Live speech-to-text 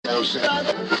you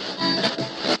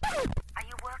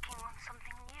working on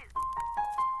something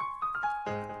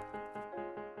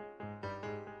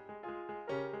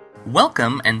new?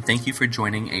 Welcome, and thank you for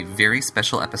joining a very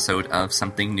special episode of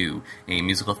Something New, a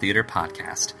musical theater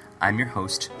podcast. I'm your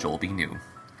host, Joel B. New.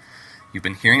 You've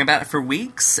been hearing about it for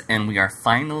weeks, and we are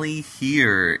finally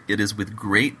here. It is with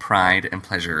great pride and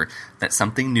pleasure that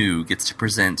Something New gets to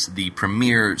present the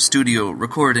premiere studio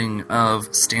recording of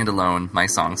Standalone, My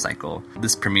Song Cycle.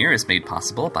 This premiere is made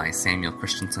possible by Samuel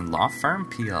Christensen Law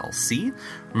Firm, PLC.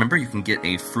 Remember, you can get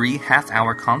a free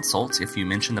half-hour consult if you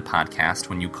mention the podcast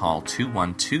when you call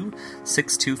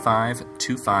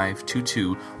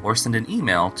 212-625-2522 or send an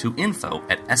email to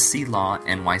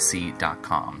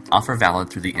info@sclawnyc.com. Offer valid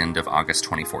through the end of August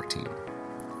 2014.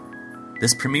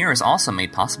 This premiere is also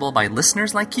made possible by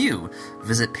listeners like you.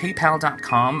 Visit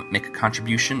paypal.com, make a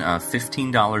contribution of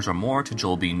 $15 or more to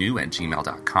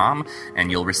joelbnew@gmail.com,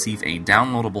 and you'll receive a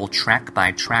downloadable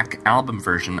track-by-track album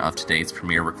version of today's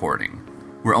premiere recording.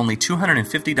 We're only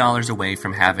 $250 away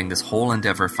from having this whole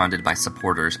endeavor funded by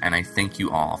supporters, and I thank you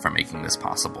all for making this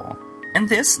possible. And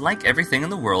this, like everything in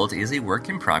the world, is a work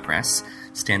in progress.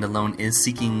 Standalone is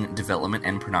seeking development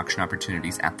and production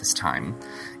opportunities at this time.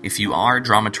 If you are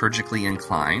dramaturgically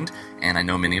inclined, and I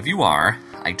know many of you are,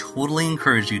 I totally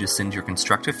encourage you to send your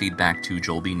constructive feedback to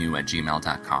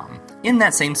joelbnew@gmail.com. In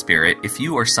that same spirit, if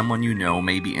you or someone you know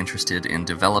may be interested in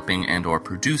developing and or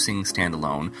producing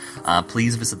Standalone,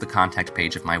 please visit the contact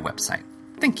page of my website.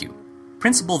 Thank you.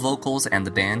 Principal vocals and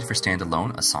the band for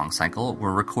Standalone, A Song Cycle,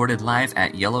 were recorded live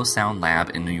at Yellow Sound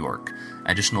Lab in New York.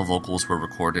 Additional vocals were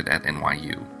recorded at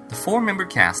NYU. The four-member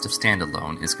cast of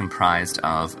Standalone is comprised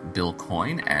of Bill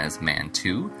Coyne as Man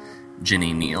 2,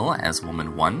 Jenny Neal as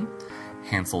Woman 1,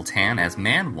 Hansel Tan as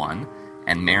Man 1,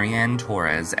 and Marianne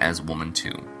Torres as Woman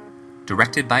 2.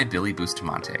 Directed by Billy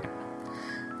Bustamante.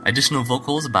 Additional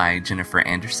vocals by Jennifer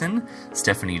Anderson,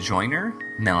 Stephanie Joyner,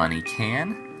 Melanie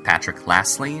Kahn, Patrick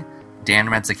Lastly, Dan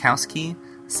Radzikowski,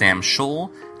 Sam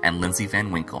Scholl, and Lindsay Van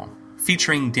Winkle,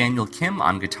 featuring Daniel Kim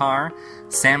on guitar,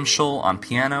 Sam Scholl on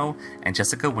piano, and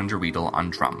Jessica Winder-Riedel on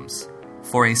drums.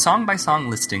 For a song-by-song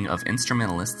listing of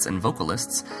instrumentalists and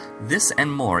vocalists, this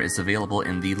and more is available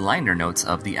in the liner notes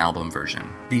of the album version.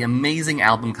 The amazing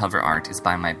album cover art is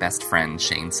by my best friend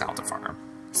Shane Saldifar.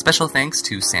 Special thanks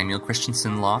to Samuel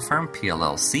Christensen Law Firm,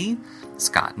 PLLC,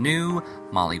 Scott New,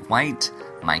 Molly White,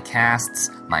 my casts,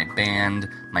 my band,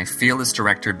 my fearless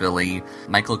director Billy,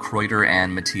 Michael Kreuter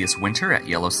and Matthias Winter at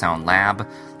Yellow Sound Lab,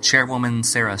 chairwoman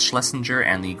Sarah Schlesinger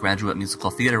and the Graduate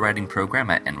Musical Theater Writing Program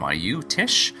at NYU,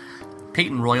 Tish,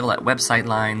 Peyton Royal at Website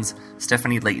Lines,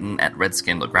 Stephanie Layton at Red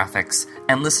Scandal Graphics,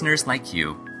 and listeners like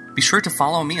you. Be sure to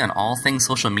follow me on all things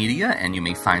social media, and you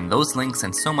may find those links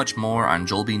and so much more on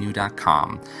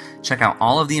joelbnew.com. Check out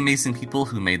all of the amazing people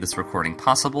who made this recording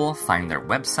possible, find their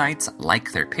websites,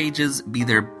 like their pages, be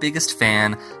their biggest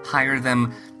fan, hire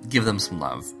them, give them some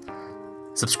love.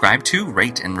 Subscribe to,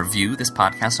 rate, and review this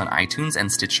podcast on iTunes and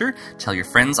Stitcher. Tell your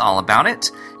friends all about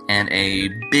it. And a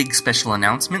big special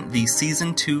announcement, the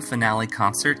Season 2 finale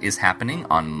concert is happening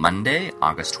on Monday,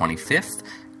 August 25th,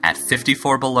 at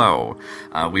 54 Below.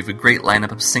 We have a great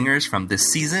lineup of singers from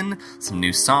this season, some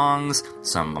new songs,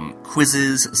 some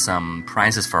quizzes, some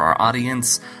prizes for our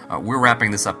audience. We're wrapping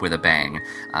this up with a bang.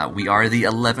 We are the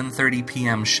 11:30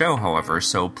 p.m. show, however,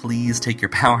 so please take your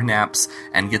power naps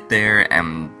and get there,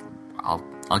 and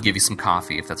I'll give you some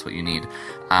coffee if that's what you need.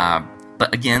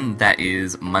 But again, that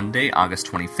is Monday, August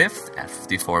 25th at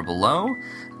 54 Below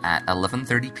at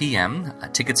 11:30 p.m.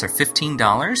 Tickets are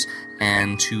 $15,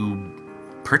 and to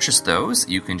purchase those,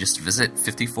 you can just visit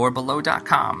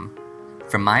 54below.com.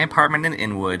 From my apartment in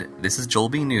Inwood, this is Joel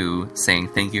B. New saying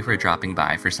thank you for dropping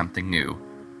by for something new.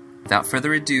 Without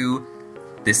further ado,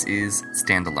 this is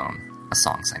Standalone, A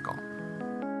Song Cycle.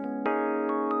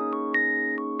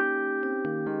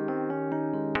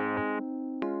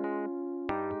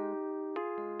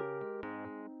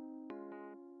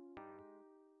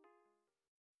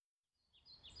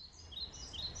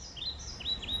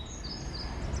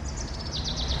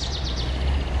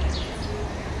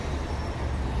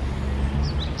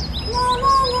 La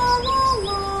la la la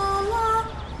la la la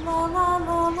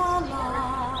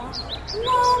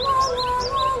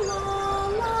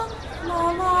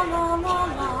la la la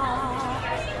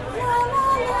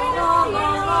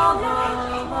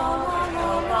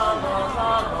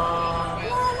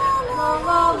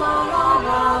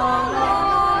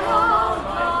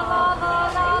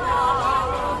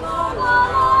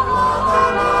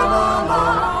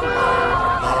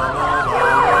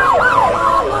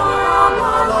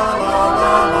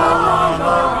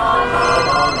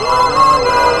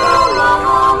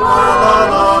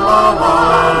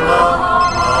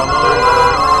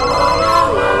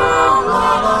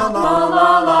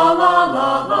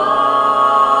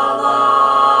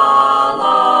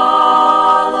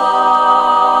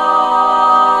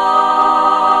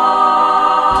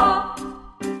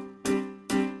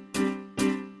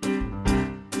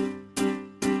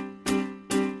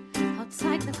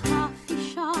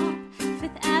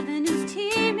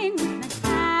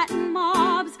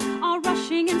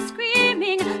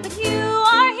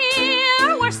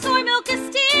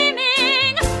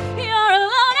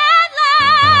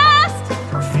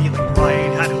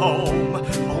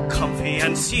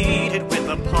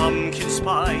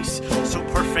spice, so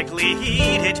perfectly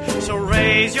heated. So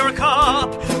raise your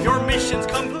cup, your mission's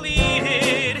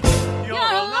completed.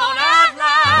 You're alone at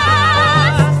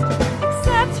last.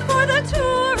 Except for the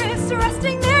tourists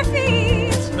resting their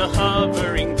feet. The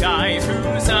hovering guy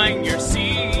who's eyeing your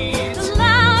seat. The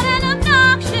loud and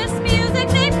obnoxious music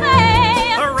they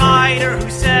play. A rider who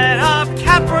set up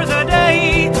camp for the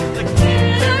day. The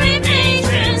Glittery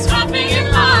patrons hopping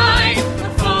in line. The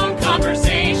phone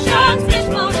conversations,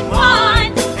 fishbone and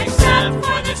wine. except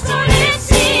for the sordid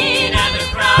scene and the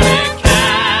crowded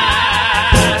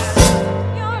cast.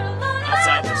 You're alone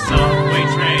Outside the subway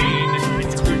train,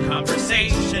 it's a good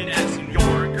conversation as New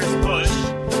Yorkers push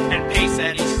and pace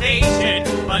at each station.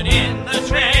 But in the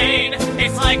train,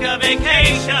 it's like a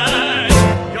vacation.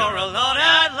 You're alone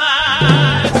at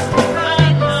last.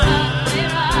 Riding the subway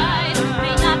ride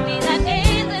may not be that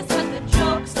A-list, but the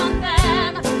joke's on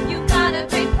them. You've got a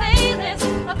great playlist,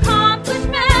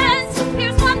 accomplishments.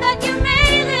 Here's one that you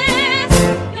may list.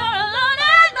 You're alone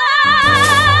at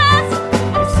last.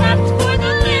 Except for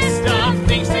the list of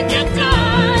things to get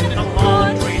done. The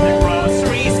laundry, the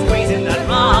groceries, squeezing that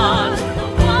mud. The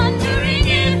wondering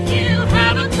if you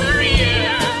have a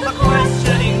career. The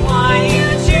questioning why you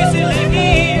choose to live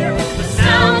here. The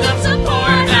sound of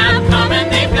support have come and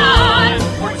they've gone.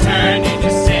 Or turned into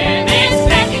sin is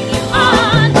taking you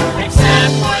on.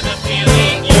 Except for the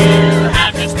feeling you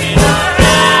have just been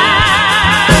harassed.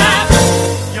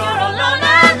 You're alone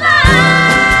at last.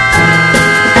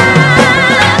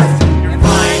 You're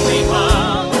finally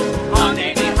home. Long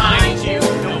day behind you.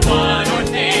 No one or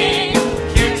thing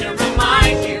here to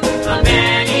remind you of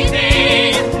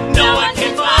anything. No one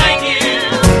can find you.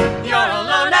 You're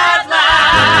alone at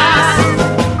last.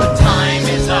 The time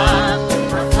is up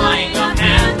for flying on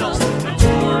handles. No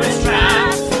tourist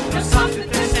traps. No songs with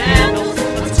their sandals.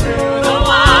 Let's screw the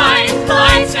wine.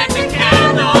 Lights and the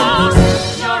candles.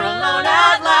 You're alone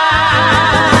at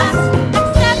last.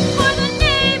 Except for the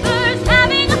neighbors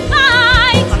having a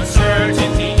fight.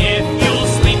 Uncertainty if you'll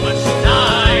sleep much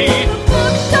tonight.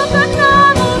 Bookshelf of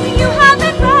novels you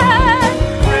haven't read.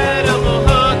 Incredible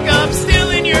hookup still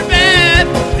in your bed.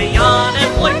 The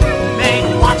unemployed roommate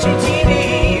watching TV.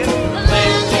 The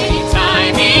landlady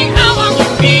timing how long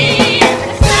you'll be.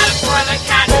 Except for the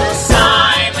cat who's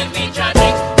silently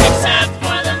judging. Except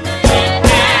for the minute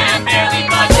hand barely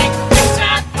budging.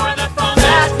 Except for the phone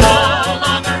that's no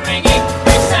longer ringing.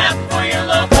 Except for your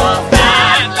local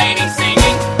fat lady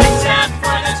singing. Except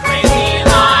for this crazy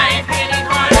life hitting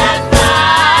hard at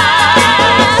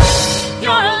last.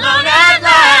 You're alone at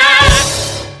last.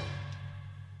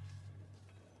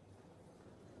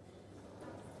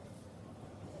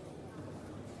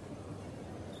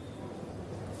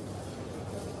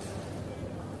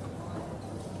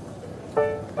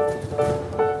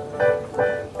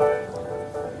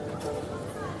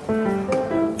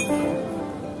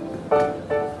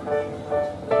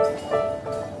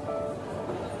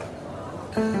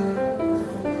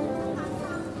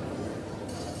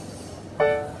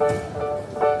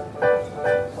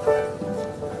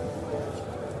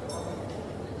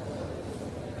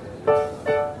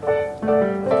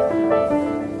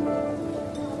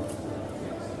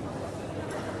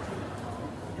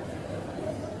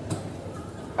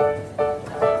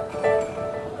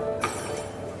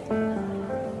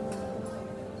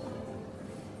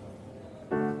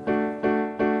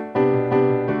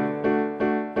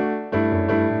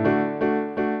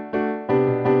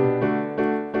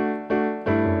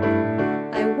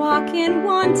 I walk in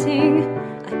wanting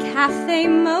a cafe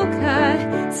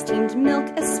mocha, steamed milk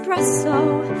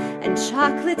espresso, and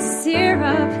chocolate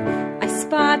syrup. I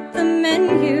spot the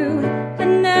menu,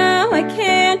 and now I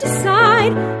can't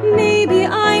decide. Maybe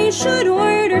I should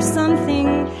order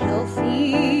something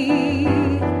healthy.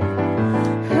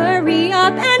 Hurry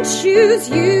up and choose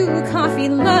you, Coffee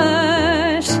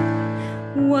Lush.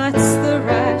 What's the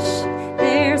rush?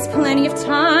 There's plenty of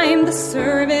time. The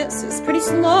service is pretty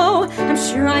slow. I'm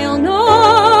sure I'll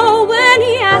know when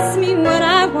he asks me what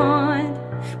I want.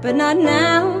 But not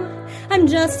now. I'm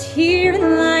just here in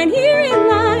line, here in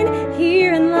line,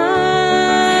 here in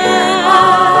line.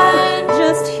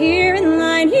 Just here in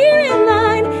line, here in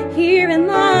line, here in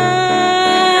line.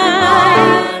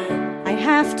 I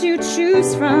have to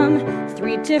choose from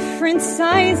 3 different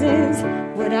sizes.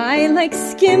 Would I like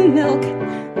skim milk?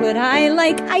 Would I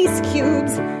like ice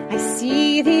cubes? I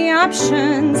see the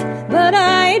options, but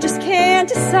I just can't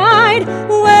decide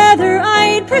whether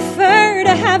I'd prefer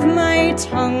to have my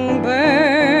tongue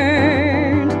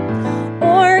burned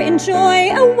or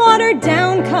enjoy a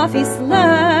watered-down coffee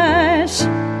slush.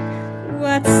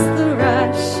 What's the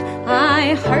rush? I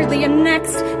I hardly am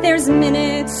next. There's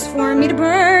minutes for me to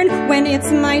burn. When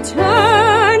it's my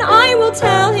turn, I will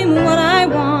tell him what I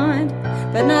want.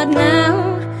 But not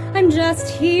now. I'm just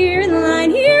here in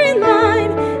line, here in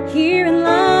line, here in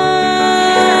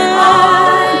line.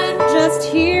 Just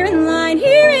here in line,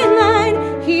 here in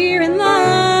line, here in line.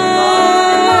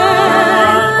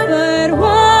 But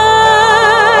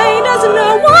why does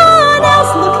no one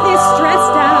else look this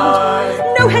stressed out?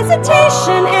 No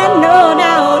hesitation and no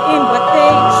doubt in what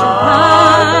they should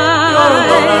buy.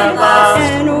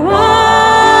 And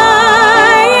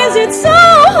why is it so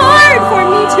hard for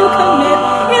me to commit?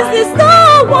 Is this the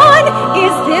one?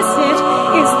 Is this it?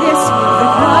 Is this the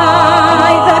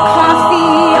guy, the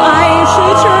coffee I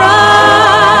should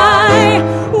try?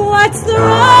 What's the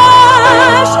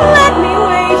rush? Let me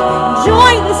wait.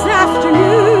 Joy this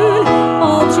afternoon.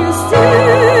 All too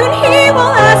soon he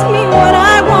will ask me what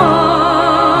I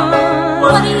want.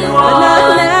 What do you But not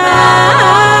want now.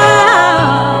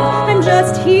 I'm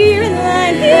just here in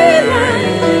line, here in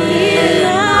line, here in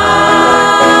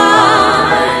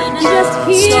line. Just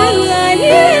here in line,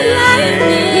 here in line,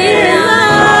 here in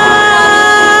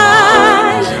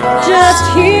line. Just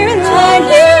here in line,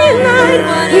 here in line,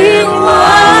 here in line.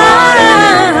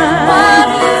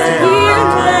 Here in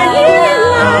line, here in line,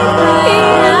 here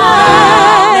in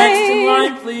line. Next in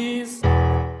line, please.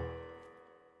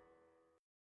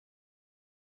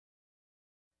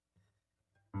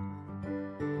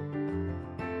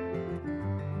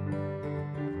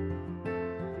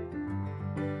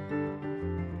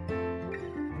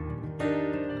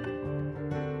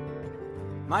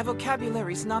 My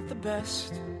vocabulary's not the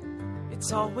best.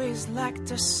 It's always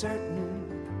lacked a certain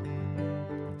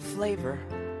flavor.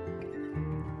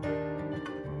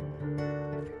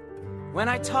 When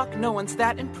I talk, no one's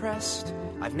that impressed.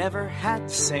 I've never had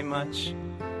to say much.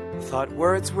 Thought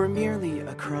words were merely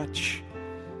a crutch,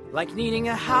 like needing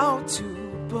a how-to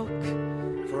book.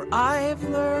 For I've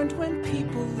learned when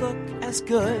people look as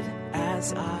good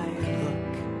as I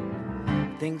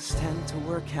look, things tend to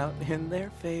work out in their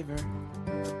favor.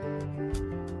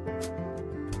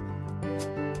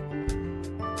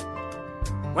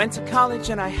 Went to college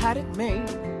and I had it made.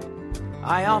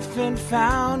 I often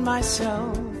found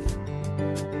myself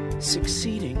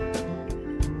succeeding.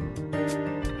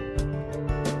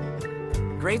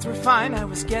 Grades were fine, I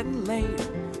was getting laid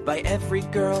by every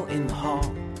girl in the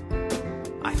hall.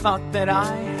 I thought that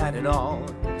I had it all,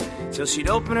 till she'd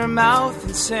open her mouth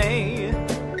and say,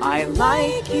 I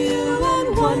like you,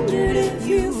 and wondered if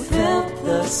you felt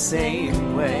the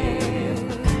same way.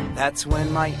 That's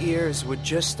when my ears would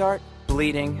just start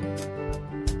bleeding.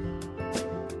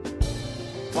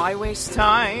 Why waste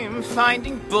time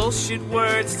finding bullshit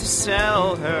words to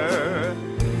sell her,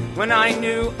 when I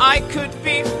knew I could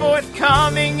be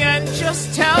forthcoming and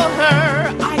just tell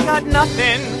her I got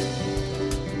nothing.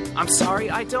 I'm sorry,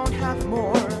 I don't have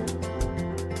more.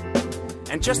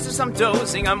 And just as I'm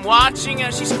dozing, I'm watching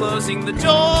as she's closing the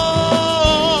door.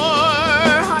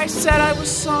 I said I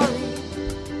was sorry,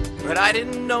 but I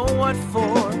didn't know what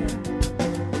for.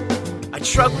 I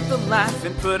shrugged with a laugh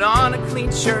and put on a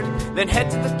clean shirt, then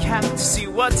head to the cap to see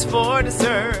what's for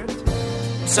dessert.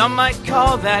 Some might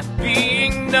call that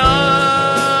being numb.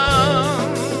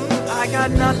 I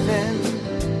got nothing,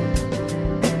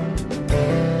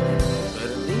 but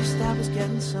at least I was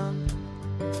getting some.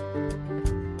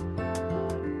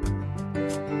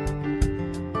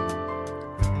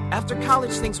 After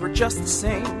college, things were just the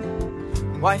same.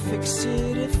 Why fix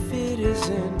it if it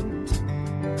isn't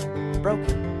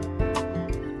broken?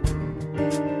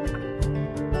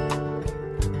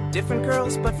 Different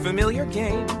girls, but familiar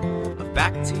game of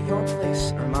back to your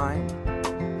place or mine.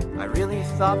 I really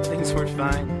thought things were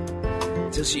fine,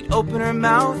 till she'd open her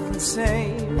mouth and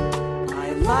say,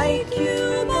 I like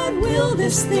you, but will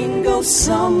this thing go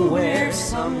somewhere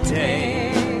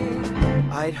someday?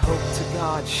 I'd hoped to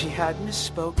God she had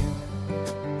misspoken.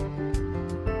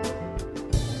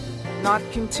 Not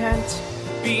content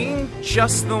being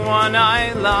just the one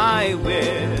I lie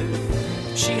with,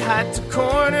 she had to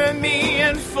corner me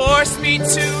and force me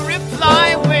to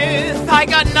reply with, I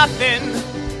got nothing,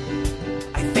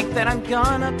 I think that I'm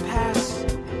gonna pass.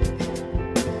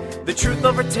 The truth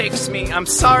overtakes me, I'm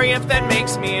sorry if that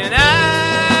makes me an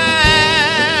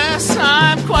ass.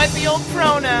 I'm quite the old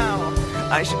pro now,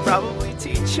 I should probably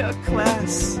teach a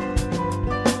class.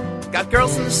 Got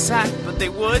girls in the sack, but they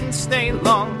wouldn't stay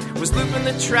long. Was looping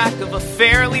the track of a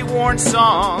fairly worn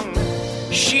song.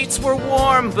 Sheets were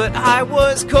warm, but I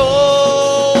was cold.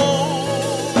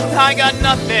 I got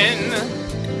nothing, and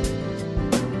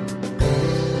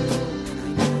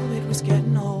I knew it was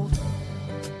getting old.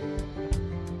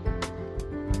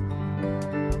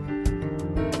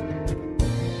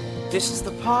 This is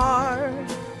the part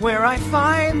where I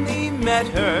finally met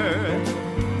her,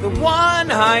 the one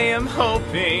I am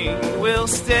hoping will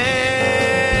stay.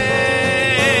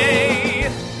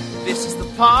 This is the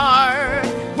part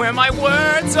where my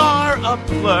words are a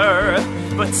blur,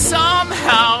 but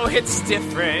somehow it's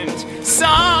different,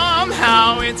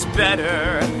 somehow it's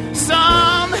better,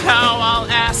 somehow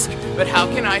I'll ask, but how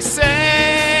can I say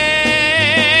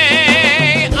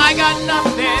I got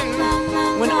nothing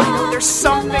when I know there's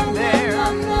something there?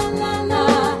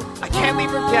 I can't leave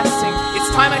her guessing, it's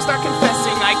time I start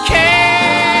confessing I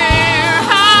care.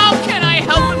 How can I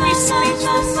help but be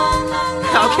speechless?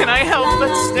 How can I help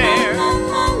but stare?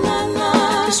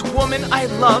 This woman I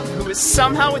love, who is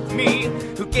somehow with me,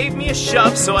 who gave me a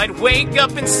shove so I'd wake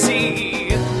up and see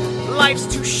life's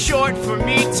too short for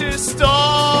me to stall.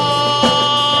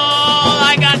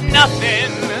 I got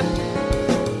nothing.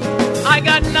 I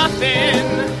got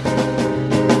nothing.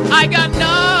 I got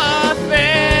nothing.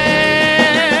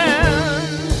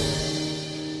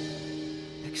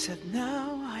 Except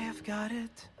now I have got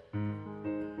it.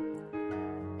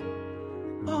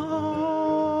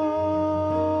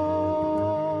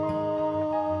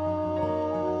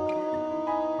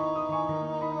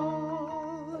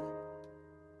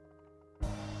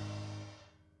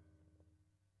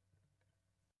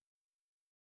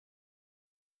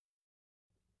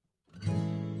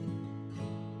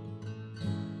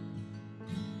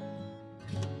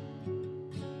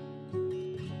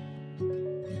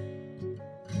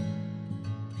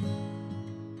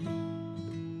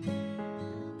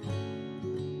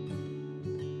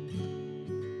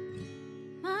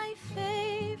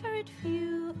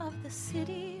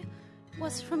 City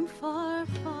was from far,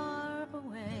 far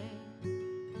away.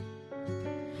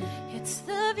 It's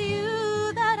the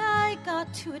view that I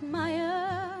got to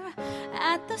admire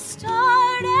at the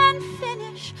start and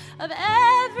finish of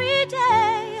every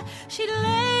day. She'd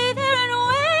lay there and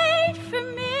wait for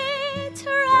me to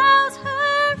rouse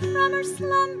her from her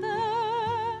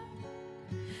slumber.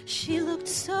 She looked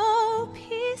so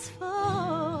peaceful,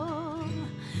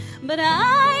 but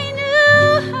I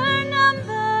knew her number.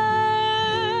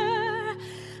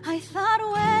 I thought,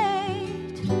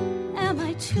 wait, am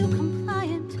I too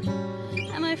compliant?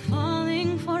 Am I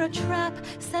falling for a trap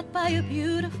set by a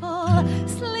beautiful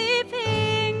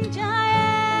sleeping giant?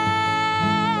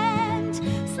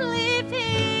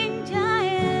 Sleeping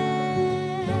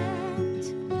giant.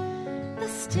 The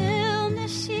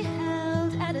stillness she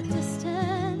held at a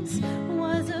distance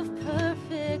was of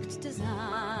perfect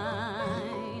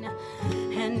design,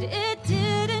 and it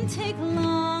didn't take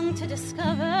long to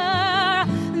discover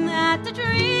that the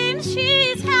dreams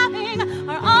she's having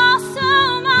are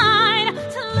also mine.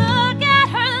 To look at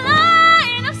her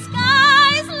line of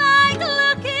skies like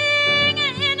looking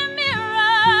in a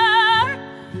mirror.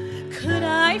 Could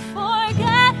I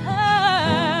forget her?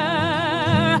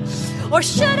 Or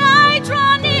should I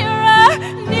draw nearer,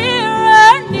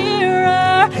 nearer,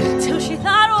 nearer, till she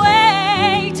thought,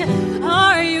 wait,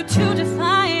 are you too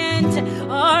defiant?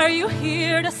 Are you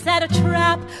here to set a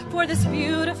trap for this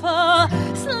beautiful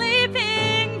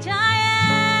sleeping giant?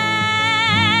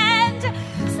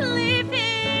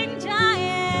 Sleeping giant.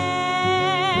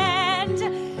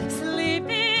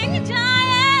 Sleeping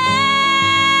giant.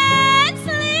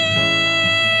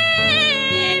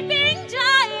 Sleeping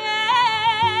giant.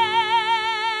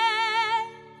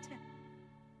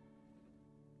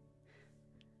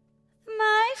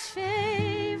 My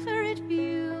favorite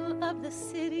view of the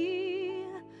city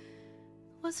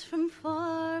was from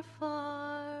far,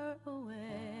 far away.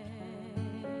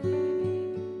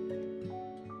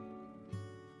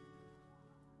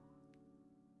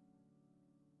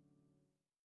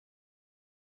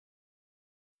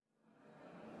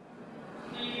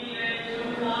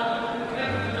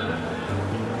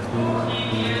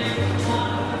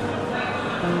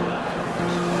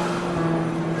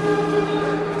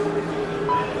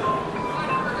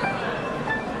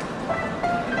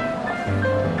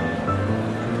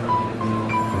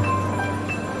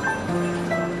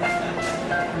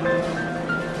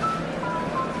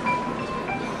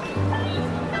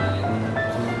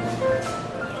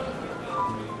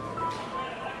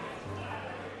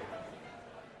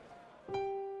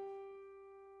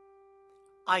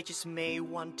 I just may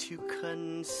want to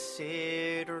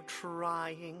consider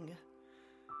trying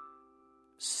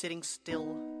sitting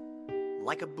still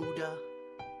like a Buddha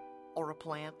or a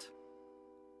plant.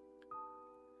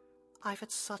 I've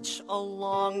had such a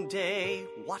long day,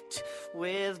 what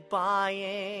with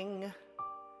buying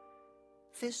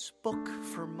this book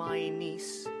for my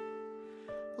niece.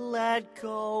 Let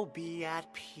go, be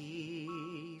at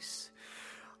peace.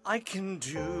 I can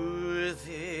do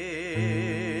this.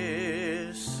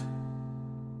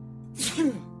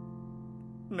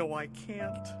 No, I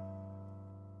can't.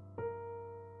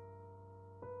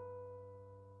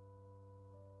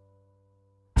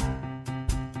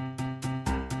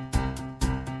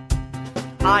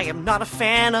 I am not a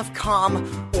fan of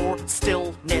calm or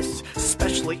stillness,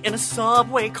 especially in a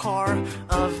subway car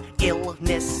of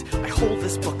illness. I hold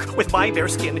this book with my bare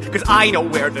skin, because I know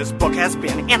where this book has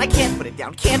been, and I can't put it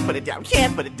down, can't put it down,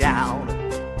 can't put it down.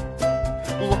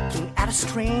 Looking at a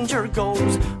stranger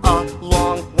goes a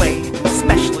long way,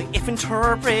 especially if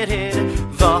interpreted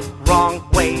the wrong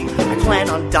way. I plan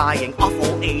on dying of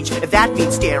old age, that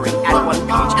means staring at one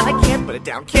page, and I can't put it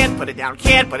down, can't put it down,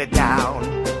 can't put it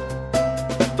down.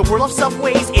 The world of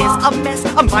subways is a mess.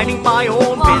 I'm minding my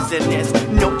own business.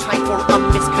 No time for a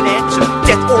misconnection.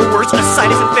 Death or worse, a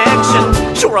sinus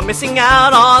infection. Sure, I'm missing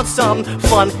out on some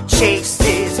fun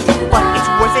chases, but it's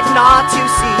worth it not to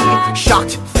see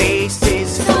shocked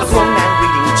faces. A grown man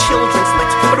reading children's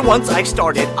lit, but once I've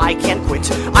started, I can't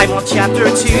quit. I'm on chapter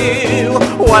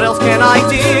 2. What else can I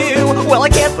do? Well, I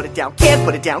can't put it down, can't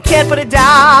put it down, can't put it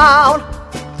down.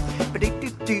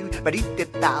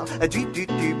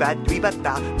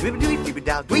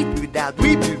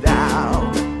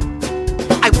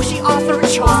 I wish the author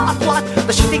chose a plot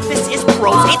that she thinks this is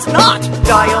prose. It's not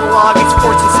dialogue, it's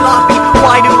forced and sloppy.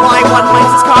 Why do I want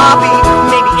mindless copy?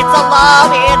 Maybe it's a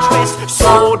love interest,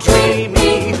 so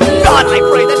dreamy. God, I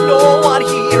pray that no one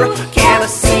here can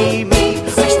see me. I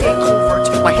stay covert,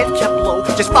 my head kept low,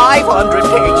 just 500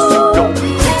 pages to go.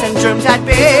 Creeps and germs at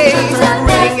bay,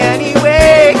 reading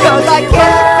anyway, cause I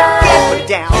can't put it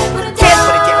down, can't put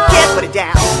it down, can't put it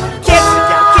down, can't put it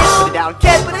down, can't put it down,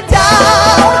 can't put it down.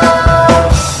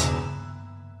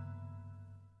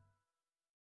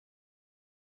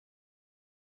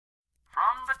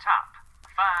 From the top,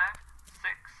 5,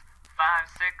 6, 5,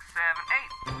 6, 7,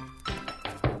 8.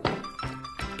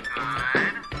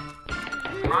 Good.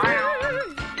 Smile.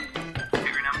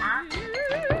 Bigger number.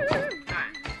 Good,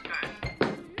 good.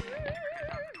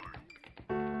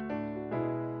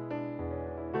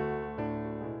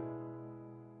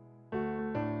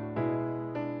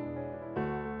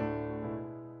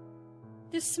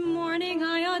 This morning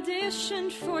I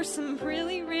auditioned for some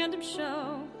really random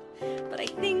show, but I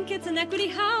think it's an equity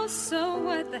house, so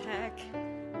what the heck.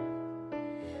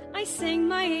 I sang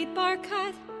my 8-bar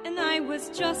cut, and I was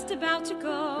just about to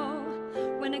go,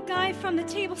 when a guy from the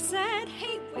table said,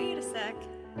 "Hey, wait a sec."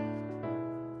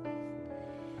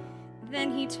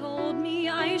 Then he told me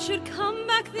I should come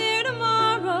back there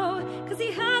tomorrow, 'cause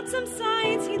he had some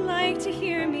sides he'd like to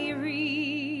hear me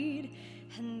read.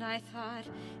 And I thought,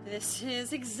 this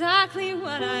is exactly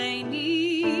what I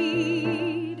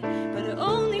need. But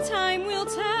only time will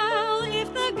tell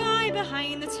if the guy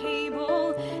behind the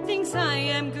table thinks I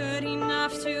am good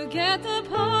enough to get the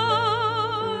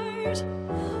part.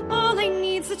 All I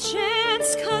need's a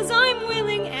chance, 'cause I'm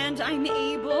willing and I'm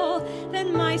able.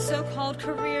 Then my so-called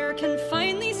career can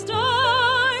finally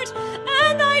start.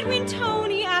 And I'd win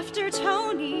Tony after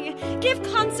Tony, give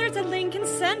concerts at Lincoln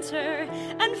Center,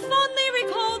 and fondly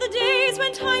recall the days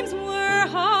when times were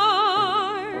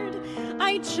hard.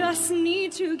 I just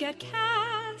need to get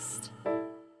cast.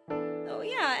 Oh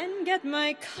yeah, and get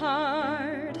my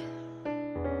card.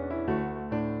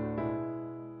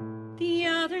 The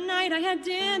other night I had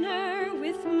dinner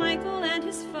with Michael and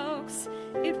his folks.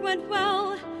 It went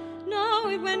well, no,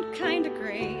 it went kinda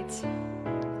great.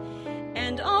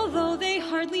 And although they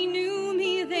hardly knew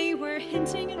me, they were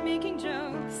hinting and making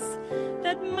jokes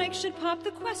that Mike should pop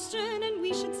the question and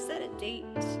we should set a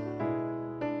date.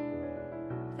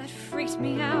 That freaked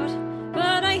me out,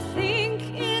 but I think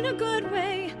in a good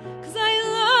way, 'cause I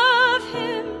love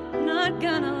him, not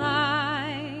gonna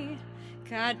lie.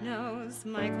 God knows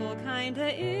Michael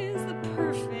kinda is the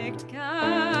perfect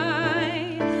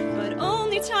guy. But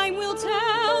only time will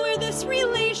tell where this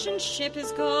relationship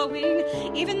is going,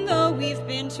 even though we've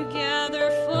been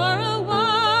together for a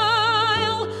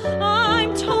while.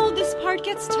 I'm told this part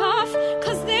gets tough,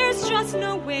 'cause there's just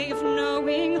no way of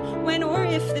knowing when or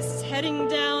if this is heading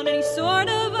down any sort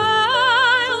of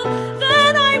aisle.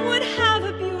 Then I would have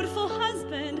a beautiful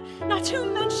husband, not to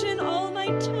mention all my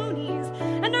Tonys,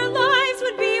 and our lives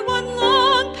would be one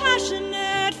long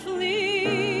passionate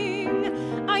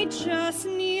fling. I just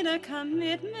need a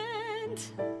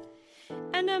commitment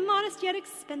and a modest yet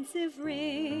expensive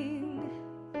ring.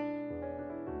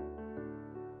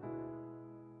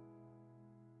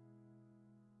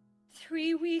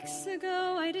 Three weeks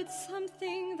ago I did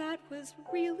something that was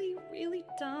really, really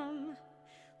dumb.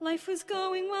 Life was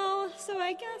going well, so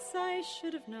I guess I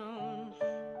should have known.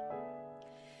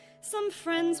 Some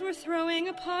friends were throwing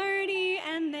a party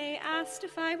and they asked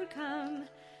if I would come.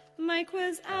 Mike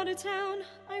was out of town,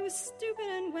 I was stupid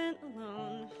and went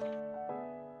alone.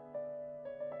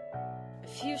 A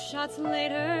few shots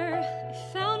later, I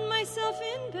found myself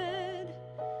in bed,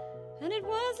 and it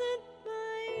wasn't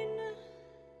mine.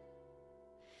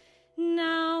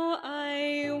 Now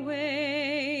I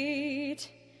wait,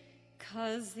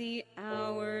 'cause the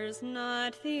hour's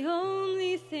not the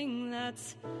only thing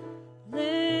that's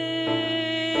late.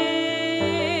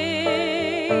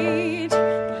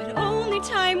 But only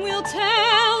time will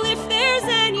tell if there's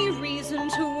any reason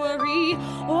to worry,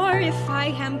 or if I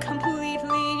am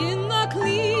completely in the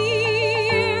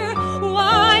clear.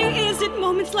 Why is it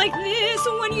moments like this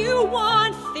when you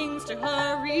want things to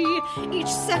hurry?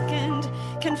 Each second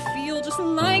can feel just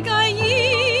like a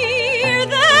year.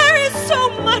 There is so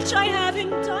much I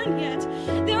haven't done yet.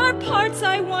 There are parts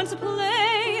I want to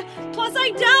play. Plus I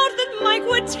doubt that Mike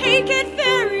would take it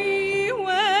very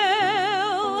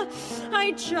well.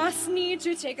 I just need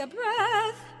to take a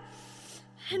breath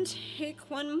and take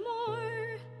one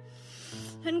more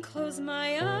and close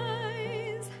my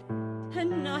eyes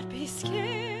and not be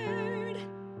scared.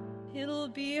 It'll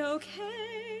be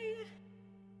okay.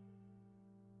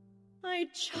 I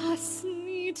just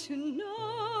need to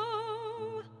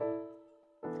know,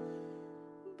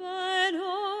 but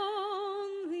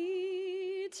only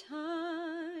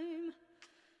time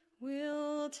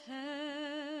will tell.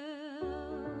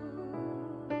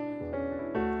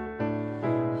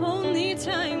 Only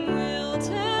time will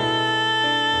tell.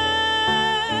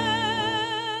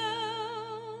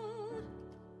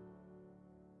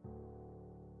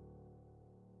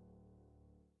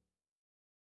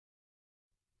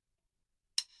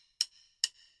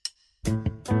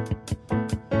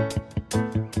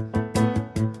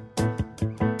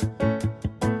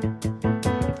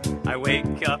 I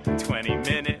wake up 20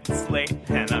 minutes late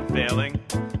and I'm failing.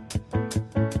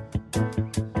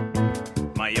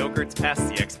 My yogurt's past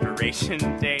the expiration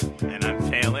date and I'm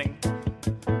failing.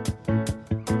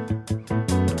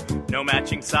 No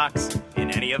matching socks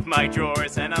in any of my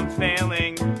drawers and I'm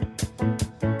failing.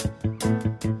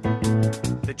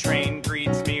 The train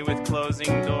greets me with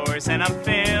closing doors and I'm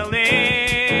failing.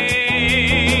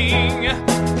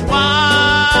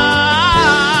 Why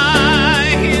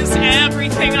is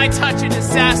everything I touch a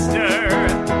disaster?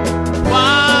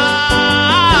 Why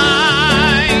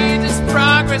does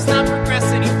progress not progress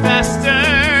any faster?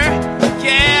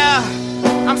 Yeah,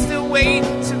 I'm still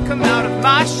waiting to come out of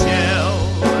my shell.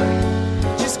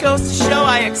 Just goes to show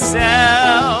I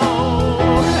excel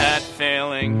at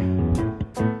failing.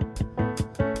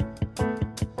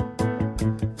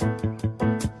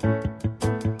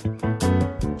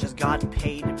 Just got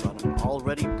paid, but I'm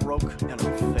already broke and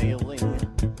I'm failing.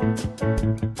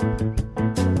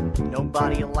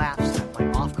 Nobody laughs at my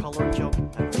off-color joke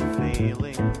and I'm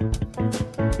failing.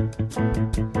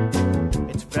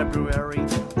 It's February,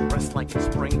 dressed like it's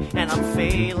spring, and I'm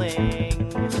failing.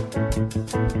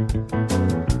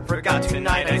 Forgot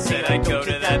tonight I said I'd go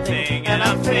to that thing, and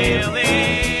I'm failing.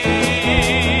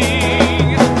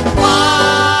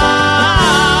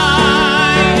 Why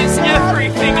is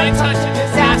everything I touch a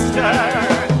disaster?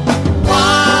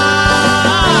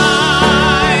 Why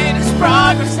does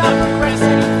progress not progress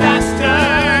any faster?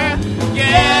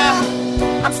 Yeah,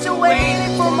 I'm still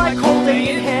waiting for my cold day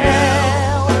in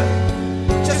hell.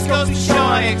 Just goes to show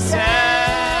I excel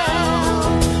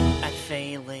at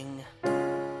failing.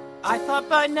 I thought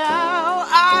by now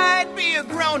I'd be a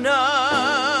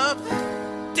grown-up,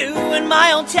 doing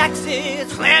my own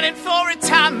taxes, planning for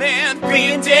retirement,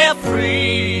 being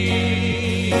debt-free.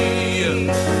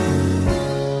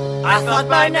 I thought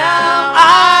by now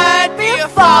I'd be a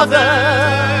father,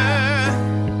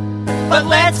 but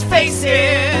let's face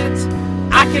it,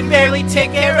 I can barely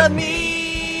take care of me.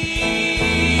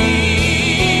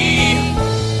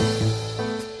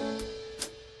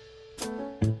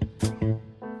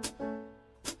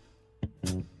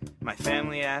 My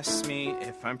family asks me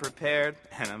if I'm prepared,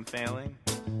 and I'm failing.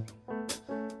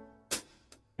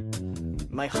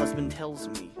 My husband tells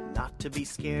me not to be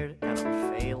scared, and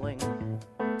I'm failing.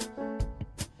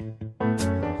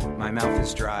 My mouth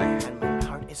is dry, and my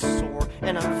heart is sore,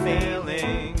 and I'm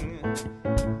failing.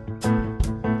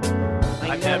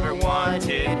 I never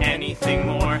wanted anything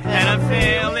more, and I'm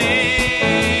failing.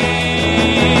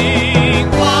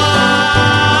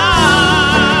 Why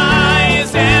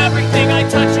is everything I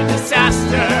touch a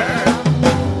disaster?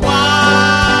 Why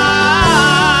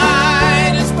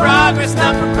does progress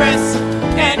not progress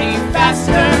any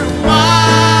faster?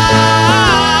 Why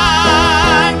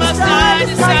must I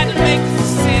decide to make this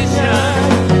decision?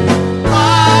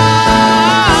 Why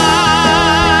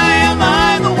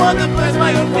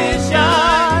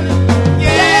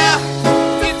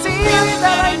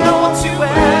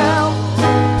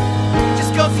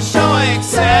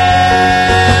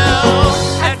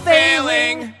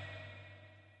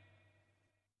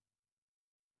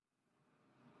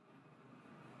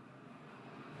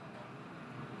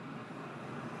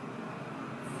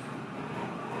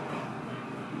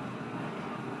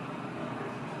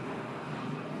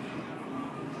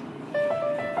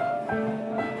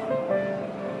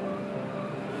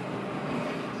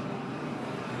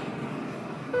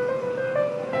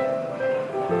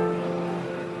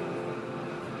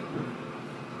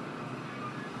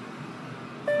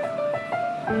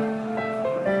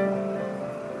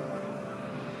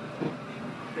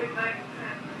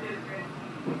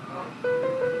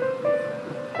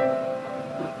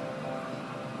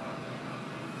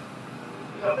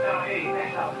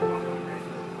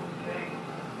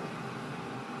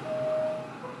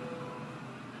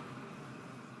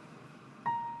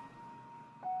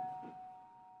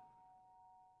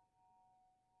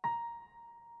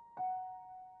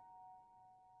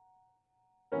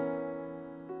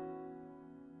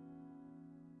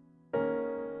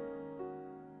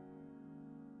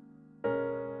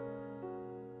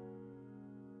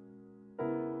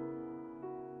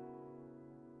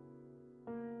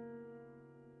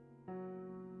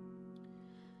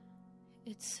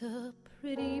It's a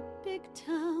pretty big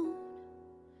town,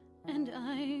 and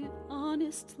I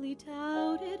honestly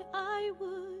doubted I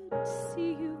would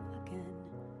see you again.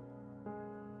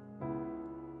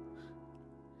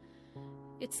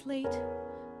 It's late,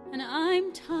 and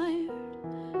I'm tired,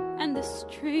 and this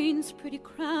train's pretty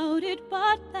crowded,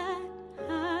 but that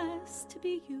has to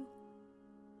be you.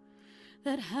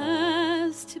 That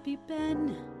has to be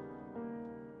Ben.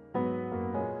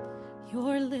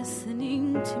 You're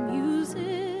listening to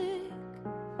music.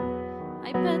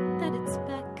 I bet that it's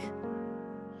Beck.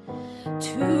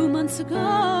 2 months ago,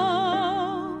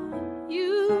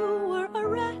 you were a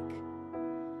wreck.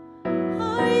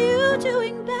 Are you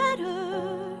doing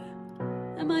better?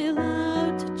 Am I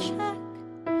allowed to check?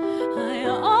 I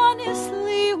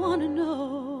honestly want to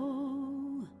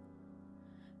know.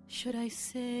 Should I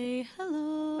say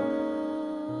hello?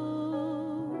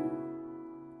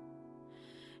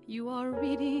 You are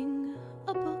reading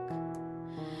a book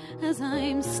as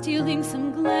I'm stealing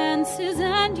some glances,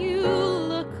 and you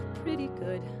look pretty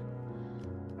good.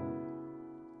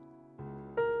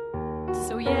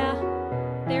 So yeah,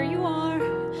 there you are.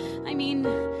 I mean,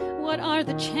 what are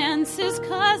the chances?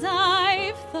 'Cause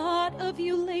I've thought of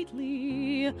you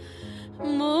lately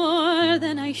more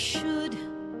than I should.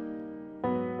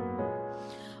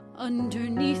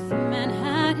 Underneath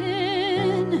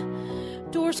Manhattan,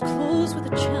 doors close with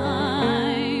a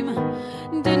chime.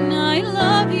 Didn't I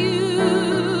love you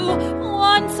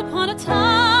once upon a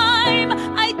time?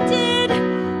 I did,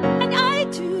 and I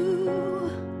do.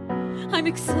 I'm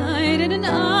excited and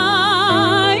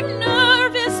I'm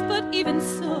nervous, but even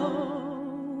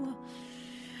so,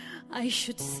 I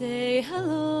should say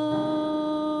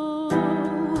hello.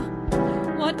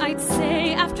 What I'd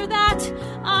say after that,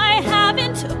 I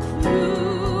haven't a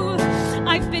clue.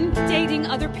 I've been dating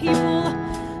other people,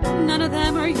 none of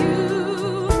them are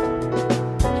you.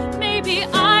 Maybe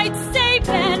I'd say,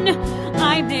 Ben,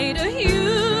 I made a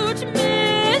huge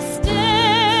mistake.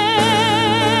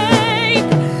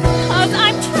 'Cause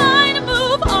I'm trying to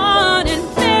move on and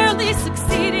barely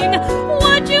succeeding.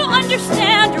 Would you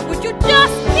understand, or would you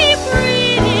just keep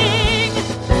reading?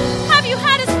 Have you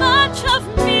had as much of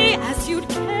me as you'd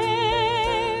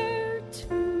care to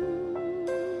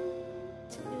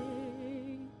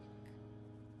take?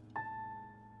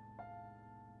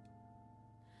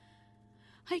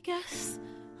 I guess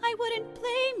I wouldn't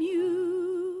blame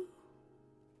you.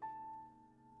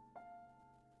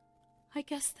 I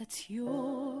guess that's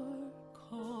your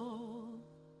call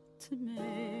to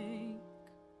make.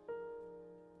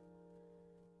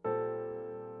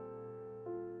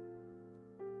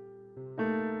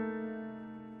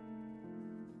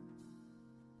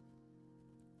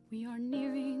 We are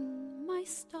nearing my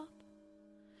stop,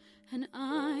 and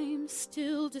I'm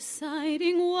still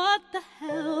deciding what the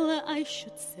hell I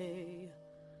should say.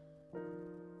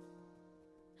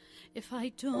 If I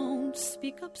don't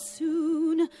speak up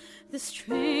soon, this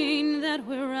train that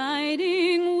we're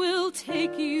riding will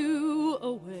take you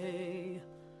away.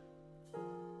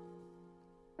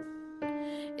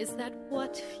 Is that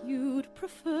what you'd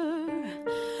prefer?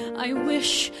 I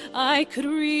wish I could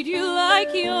read you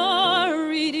like you're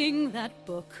reading that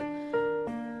book.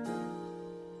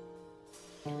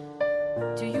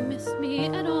 Do you miss me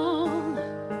at all?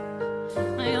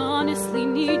 I honestly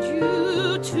need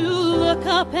you to look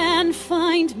up and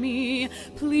find me.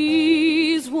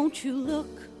 Please, won't you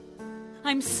look?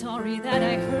 I'm sorry that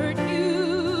I hurt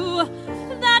you.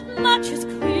 That much is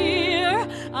clear.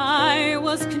 I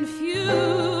was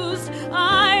confused.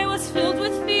 I was filled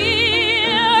with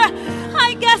fear.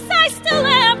 I guess I still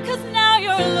am, 'cause now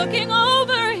you're looking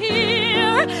over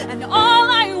here. And all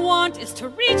I want is to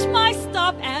reach my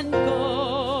stop and go.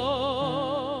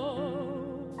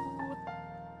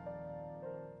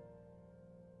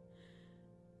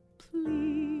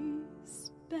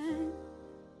 Please, Ben,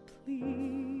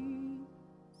 please.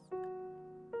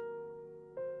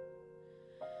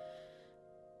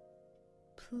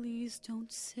 Please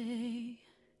don't say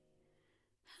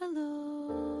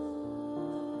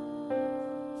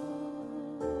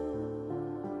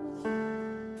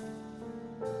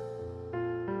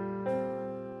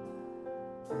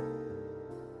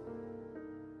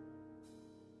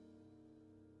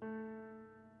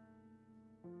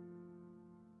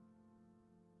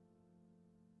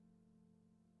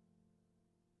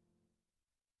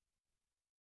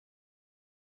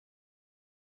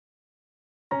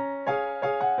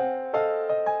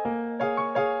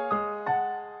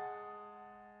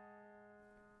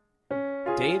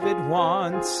David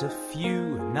wants a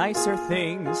few nicer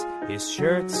things. His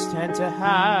shirts tend to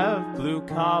have blue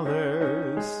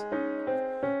collars.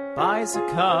 Buys a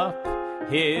cup,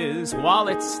 his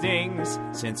wallet stings,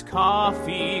 since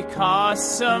coffee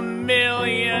costs $1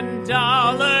 million.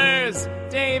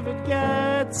 David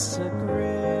gets a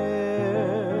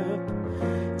grip,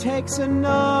 takes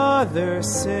another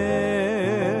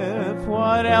sip.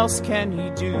 What else can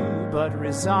he do but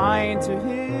resign to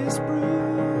his brew?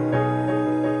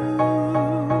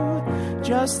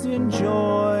 Just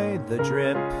enjoy the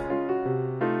drip.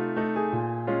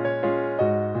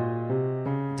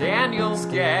 Daniel's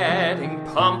getting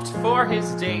pumped for his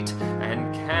date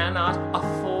and cannot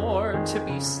afford to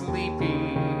be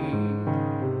sleepy.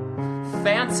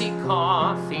 Fancy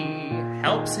coffee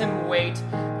helps him wait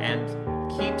and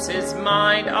keeps his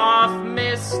mind off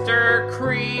Mr.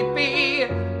 Creepy.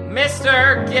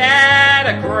 Mr. Get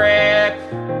a Grip.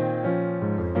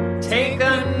 Take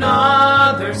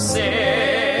another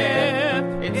sip.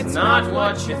 It's not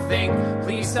what you think.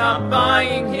 Please stop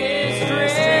buying his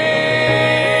drink.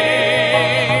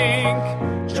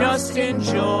 Just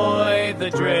enjoy the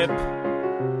drip.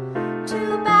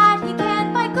 Too bad he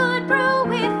can't buy good brew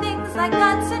with things like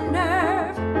guts and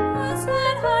nerve. Was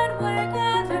that hard work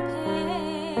ever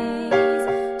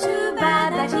pays? Too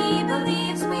bad that he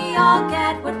believes we all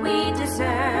get what we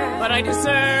deserve. But I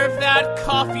deserve that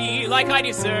coffee like I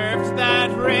deserved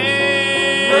that raise.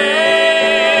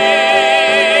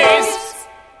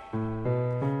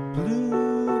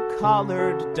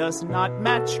 Blue-collared does not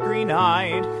match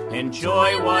green-eyed.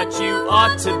 Enjoy what you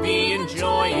ought to be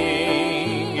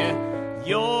enjoying.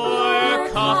 Your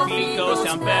coffee goes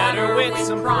down better with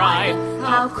some pride.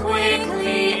 How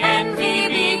quickly envy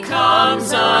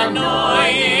becomes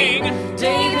annoying.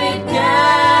 David,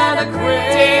 get a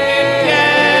grip. David,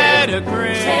 get a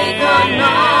grip. Take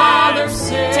another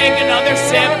sip. Take another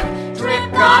sip.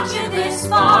 Drip got you this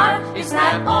far. Is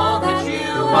that all that you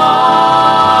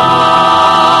are?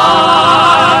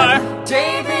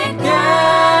 David,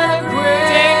 get a grip.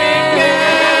 David,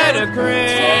 get a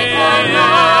grip.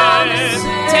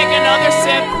 Take another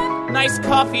sip. Nice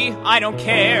coffee, I don't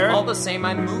care. All the same,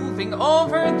 I'm moving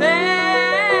over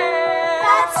there.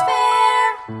 That's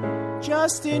fair.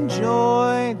 Just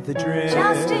enjoy the drip.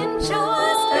 Just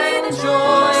enjoy the drip.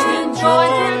 Just enjoy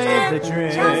the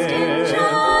drip. Just enjoy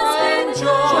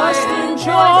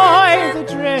the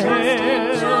drip.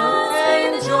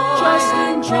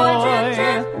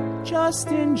 Just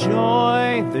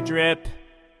enjoy the drip.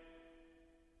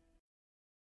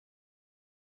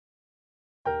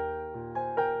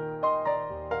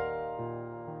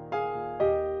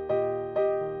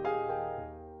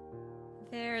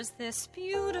 There's this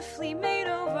beautifully made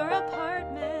over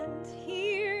apartment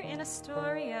here in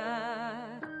Astoria.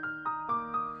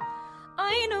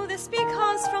 I know this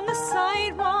because from the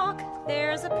sidewalk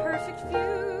there's a perfect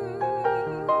view.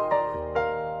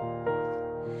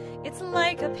 It's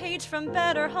like a page from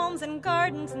Better Homes and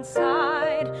Gardens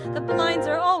inside. The blinds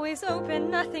are always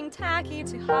open, nothing tacky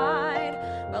to hide.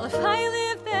 Well, if I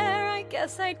lived there, I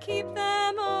guess I'd keep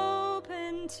them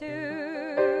open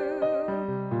too.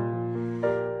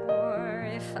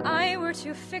 If I were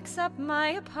to fix up my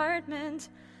apartment,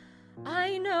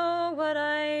 I know what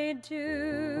I'd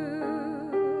do.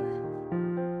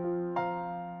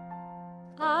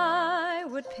 I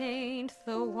would paint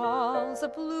the walls a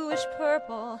bluish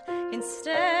purple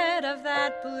instead of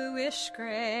that bluish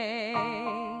gray.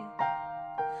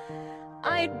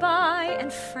 I'd buy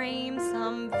and frame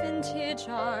some vintage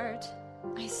art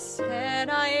I said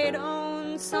I'd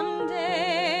own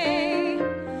someday.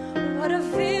 What a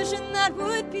vision that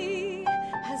would be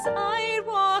as I'd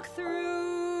walk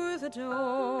through the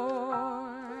door.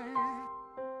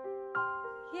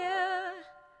 Yeah,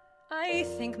 I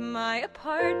think my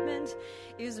apartment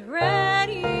is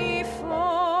ready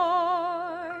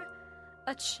for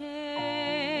a change.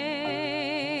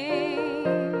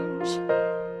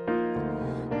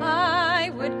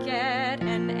 I would get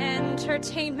an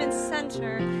entertainment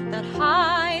center that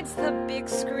hides the big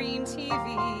screen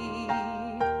TV.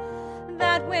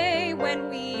 That way, when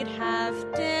we'd have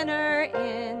dinner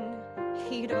in,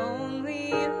 he'd he'd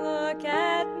only look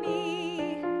at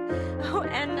me. Oh,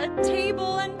 and a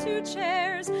table and 2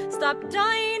 chairs, stop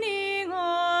dining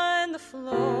on the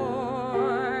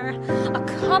floor. A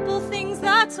couple things,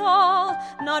 that's all,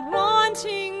 not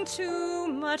wanting too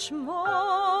much more.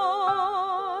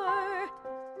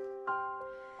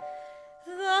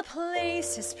 The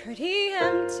place is pretty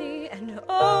empty and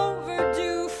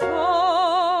overdue for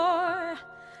a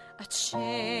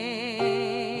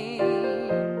change.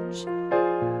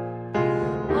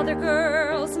 Other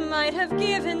girls might have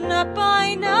given up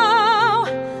by now.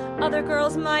 Other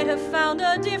girls might have found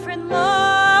a different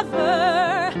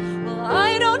lover. Well,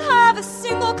 I don't have a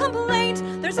single complaint.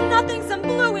 There's nothing some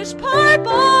bluish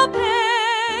purple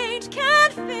paint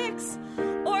can't fix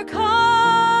or cover.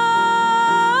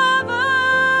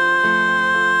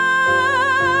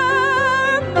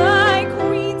 My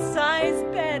queen-size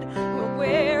bed will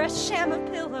wear a sham of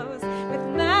pillows with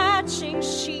matching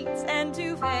sheets and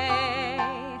duvet.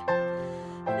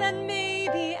 Then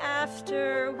maybe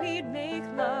after we'd make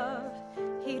love,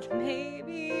 he'd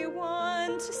maybe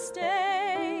want to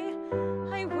stay.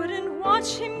 I wouldn't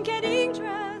watch him getting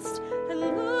dressed and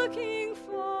looking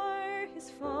for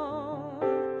his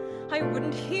phone. I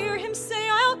wouldn't hear him say,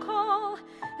 I'll call,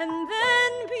 and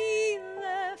then be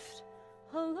left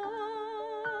alone.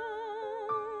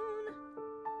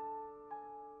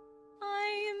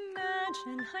 I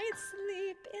imagine I'd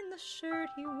sleep in the shirt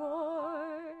he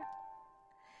wore,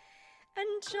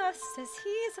 and just as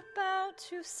he's about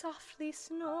to softly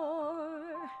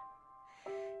snore,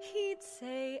 he'd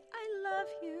say, I love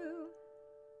you,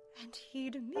 and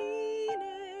he'd mean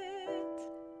it.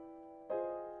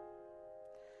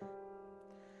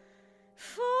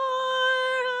 For a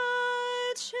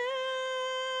change.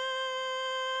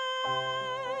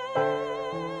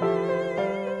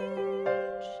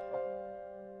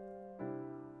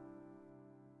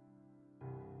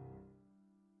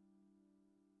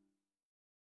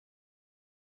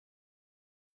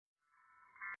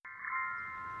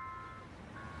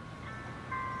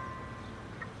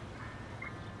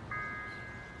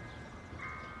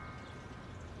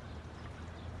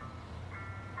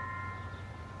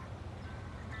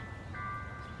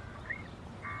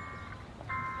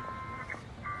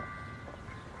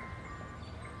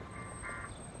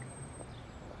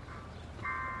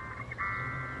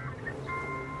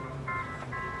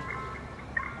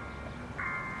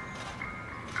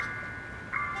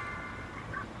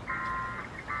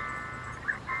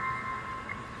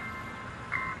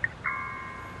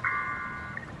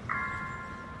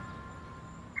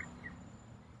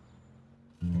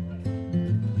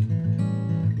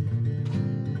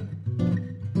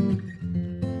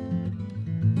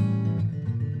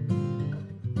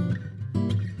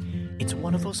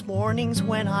 One of those mornings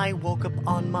when I woke up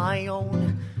on my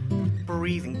own,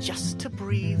 breathing just to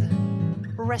breathe,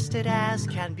 rested as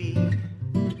can be.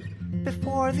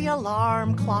 Before the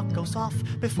alarm clock goes off,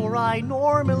 before I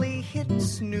normally hit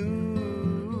snooze.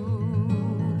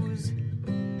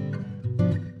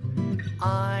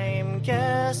 I'm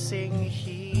guessing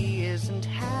he isn't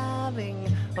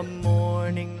having a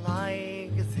morning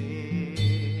like this.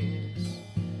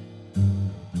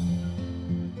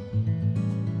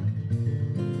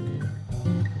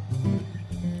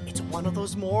 One of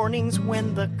those mornings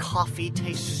when the coffee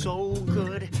tastes so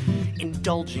good,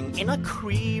 indulging in a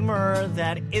creamer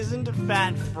that isn't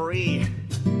fat-free.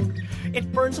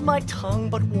 It burns my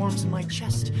tongue but warms my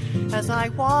chest as I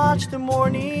watch the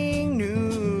morning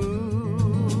news.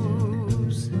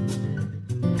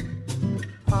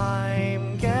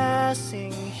 I'm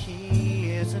guessing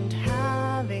he isn't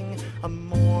having a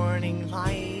morning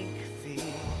like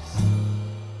this.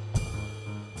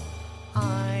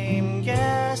 I'm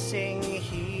guessing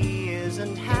he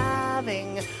isn't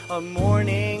having a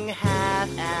morning half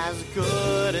as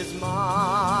good as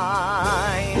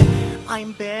mine.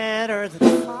 I'm better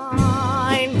than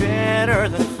fine, better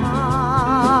than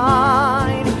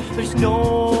fine. There's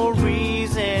no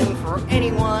reason for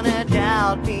anyone to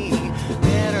doubt me.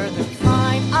 Better than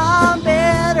fine, I'm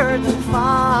better than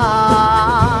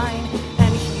fine.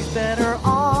 And he's better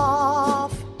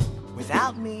off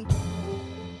without me.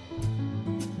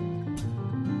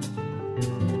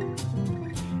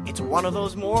 One of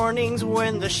those mornings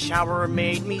when the shower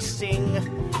made me sing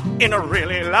in a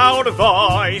really loud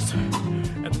voice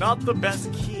and not the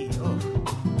best key.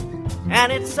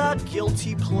 And it's a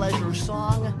guilty pleasure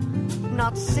song,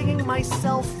 not singing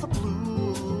myself the blues.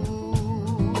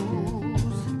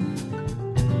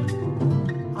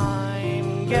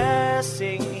 I'm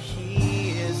guessing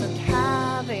he isn't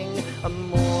having a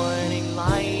morning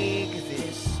like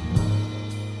this.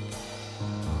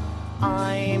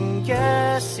 I'm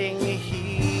guessing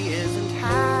he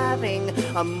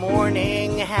a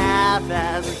morning half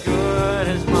as good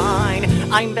as mine.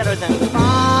 I'm better than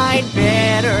fine,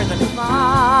 better than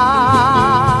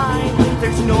fine.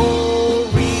 There's no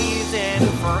reason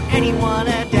for anyone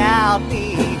to doubt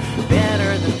me.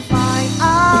 Better than fine,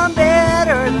 I'm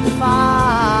better than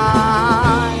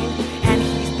fine. And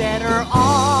he's better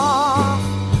off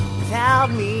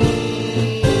without me.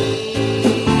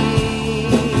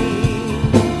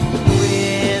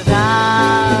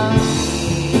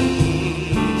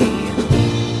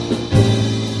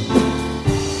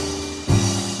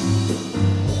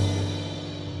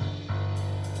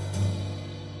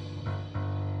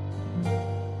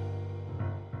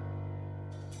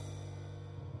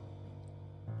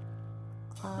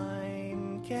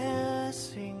 I'm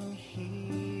guessing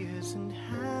he isn't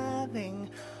having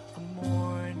a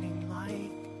morning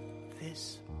like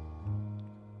this.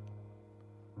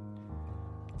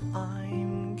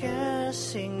 I'm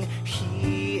guessing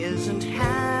he isn't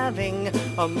having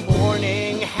a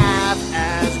morning half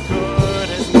as good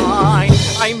as mine.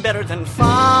 I'm better than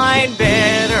fine,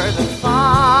 better than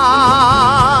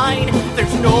fine.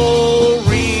 There's no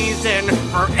reason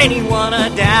for anyone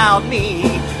to doubt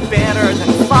me. Better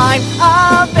than fine,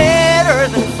 I'm better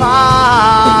than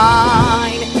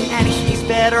fine. And he's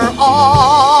better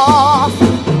off,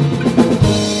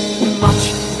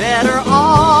 much better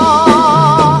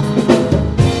off.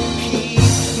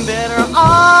 He's better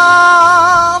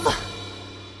off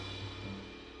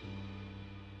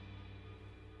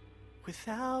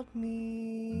without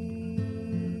me.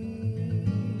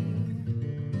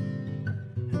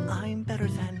 I'm better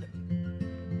than,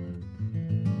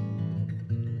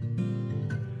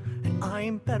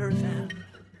 I'm better than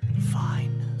fine.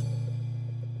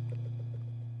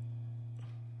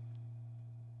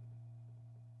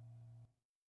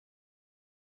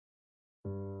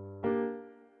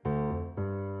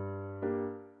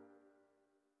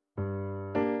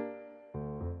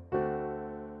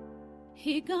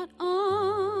 He got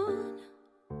on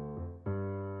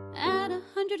at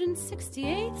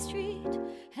 168th Street,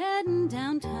 heading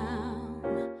downtown,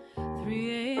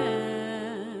 3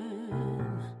 a.m.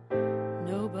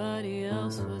 Nobody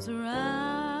else was around.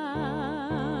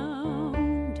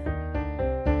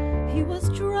 He was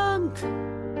drunk,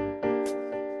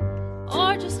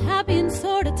 or just happy and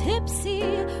sort of tipsy.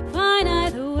 Fine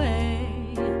either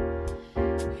way.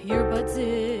 Earbuds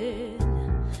in,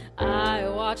 I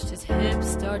watched his hips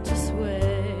start to sway.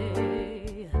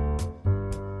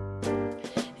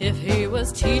 If he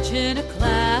was teaching a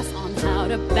class on how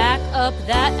to back up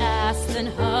that ass, then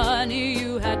honey,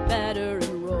 you had better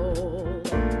enroll.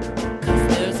 'Cause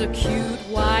there's a cute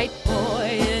white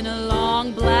boy in a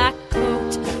long black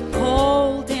coat,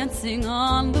 pole dancing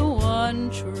on the one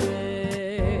train.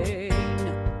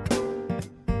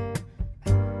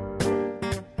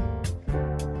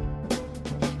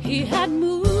 He had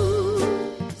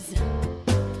moves,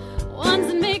 ones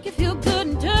that make you feel good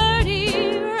and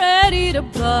dirty, ready to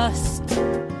bust,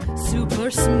 super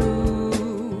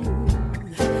smooth,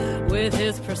 with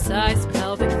his precise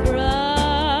pelvic thrust.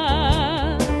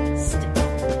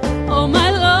 Oh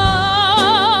my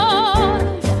lord,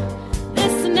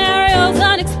 this scenario's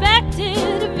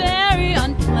unexpected, very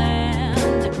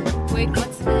unplanned. Wait,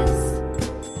 what's this?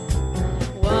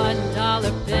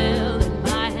 $1 bill in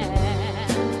my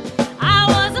hand. I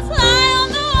was a fly on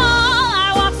the wall. I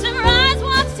watched him rise,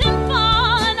 watched him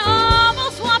fall, and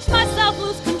almost watched myself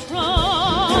lose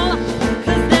control.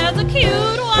 'Cause there's a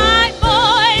cute white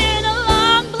boy in a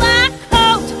long black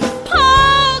coat,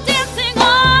 pole dancing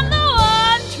on the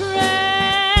one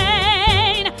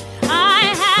train. I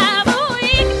have a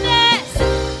weakness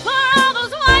for all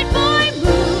those white boy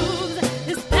moves,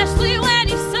 especially when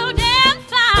he's so damn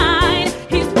fine.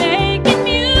 He's making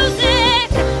music,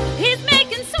 he's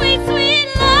making sweet, sweet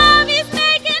love, he's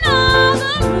making all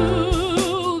the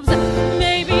moves.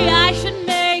 Maybe I should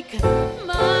make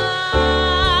mine.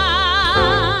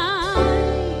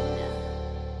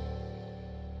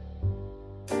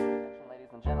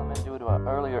 Ladies and gentlemen, due to an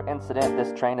earlier incident,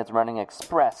 this train is running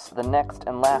express. The next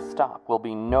and last stop will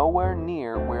be nowhere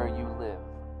near where you live.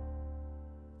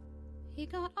 He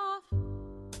got off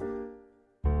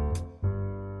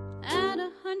at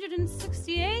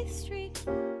 168th Street.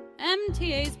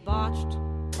 MTA's botched.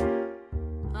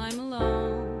 I'm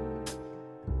alone.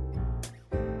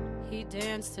 He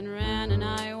danced and ran and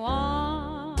I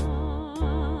watched.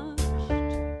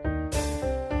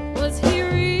 Was he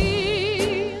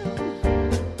real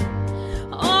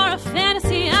or a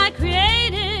fantasy I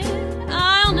created?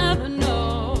 I'll never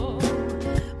know.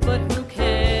 But who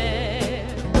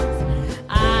cares?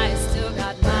 I still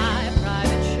got my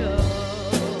private show.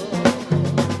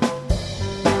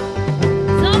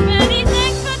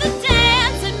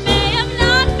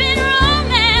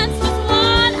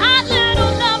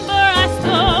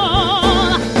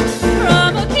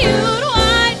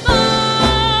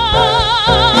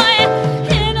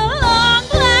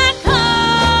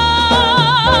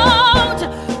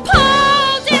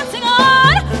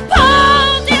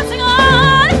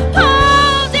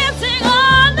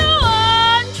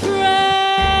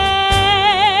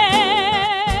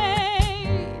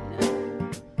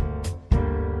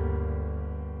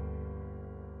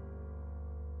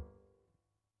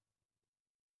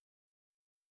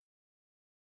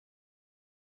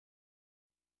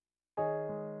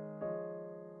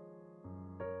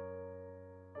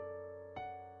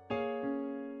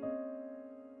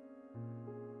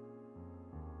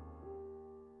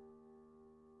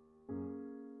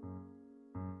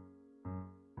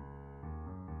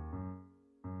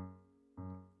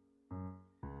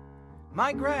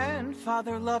 My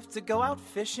grandfather loved to go out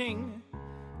fishing.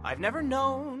 I've never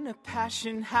known a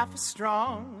passion half as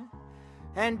strong.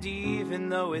 And even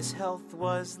though his health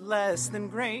was less than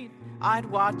great, I'd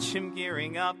watch him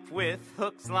gearing up with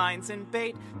hooks, lines, and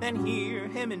bait, then hear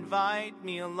him invite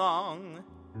me along.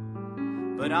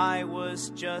 But I was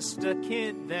just a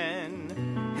kid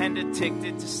then, and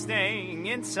addicted to staying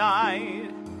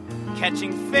inside.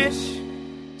 Catching fish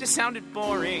just sounded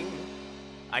boring.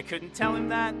 I couldn't tell him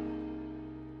that,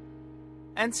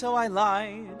 and so I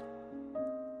lied.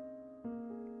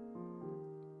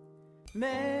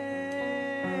 Maybe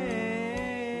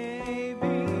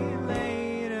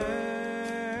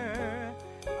later,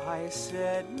 I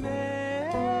said maybe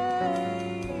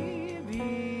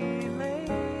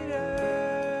later,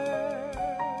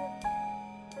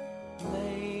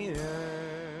 later.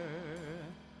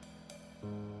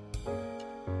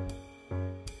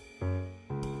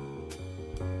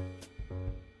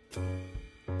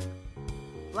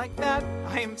 Like that,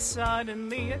 I am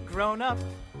suddenly a grown-up.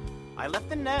 I left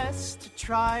the nest to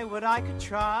try what I could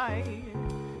try.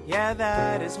 Yeah,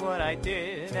 that is what I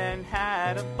did, and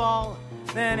had a ball.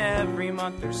 Then every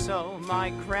month or so, my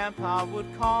grandpa would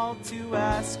call to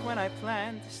ask when I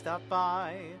planned to stop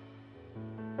by.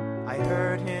 I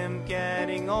heard him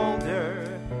getting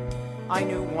older. I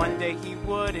knew one day he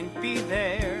wouldn't be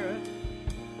there.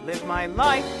 Live my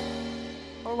life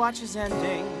or watch his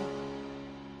ending.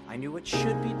 I knew it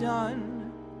should be done.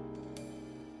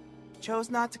 Chose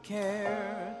not to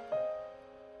care.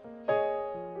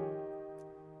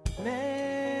 Maybe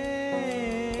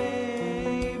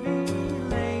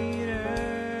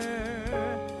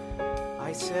later,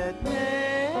 I said maybe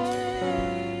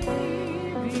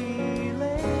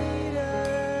later,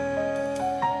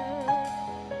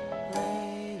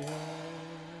 later.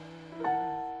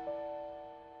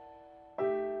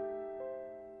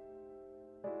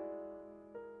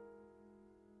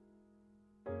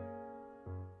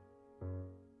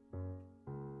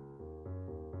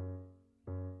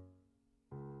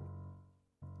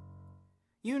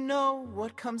 You know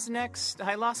what comes next.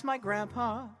 I lost my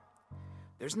grandpa.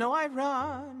 There's no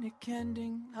ironic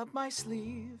ending up my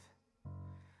sleeve.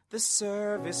 The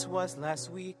service was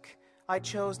last week. I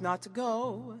chose not to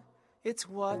go. It's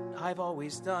what I've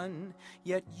always done.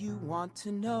 Yet you want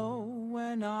to know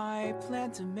when I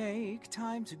plan to make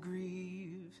time to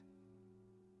grieve.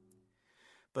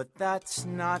 But that's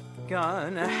not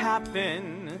gonna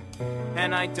happen,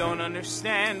 and I don't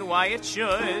understand why it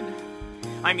should.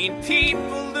 I mean,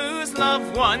 people lose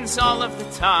loved ones all of the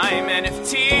time, and if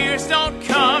tears don't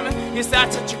come, is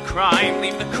that such a crime?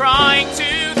 Leave the crying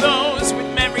to those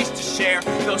with memories to share.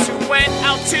 Those who went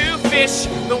out to fish,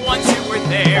 the ones who were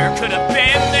there. Could have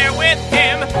been there with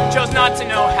him, chose not to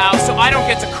know how, so I don't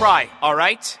get to cry,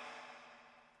 alright?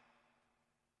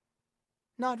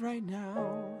 Not right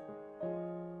now.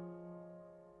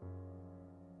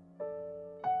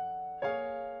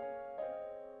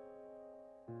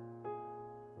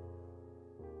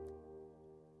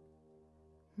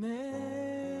 Maybe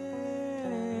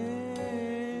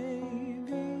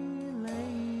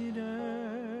later,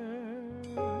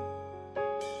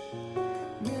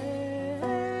 maybe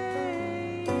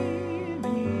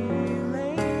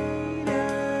later,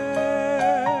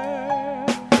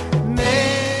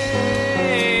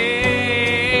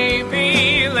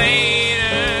 maybe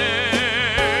later,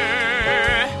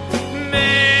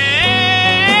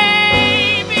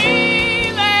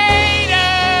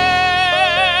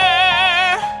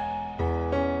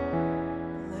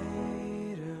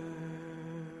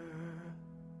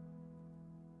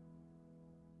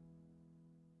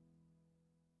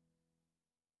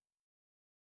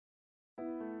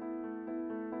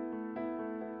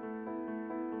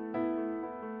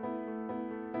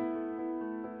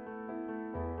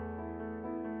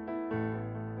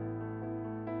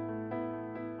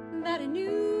 That a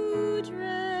new dress.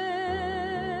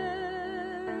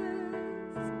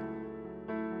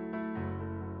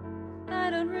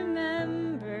 I don't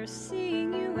remember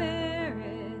seeing you wear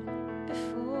it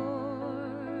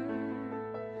before.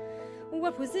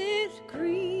 What was it?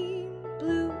 Green,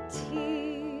 blue,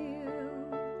 teal.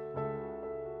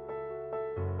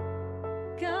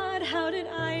 God, how did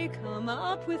I come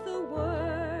up with a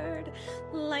word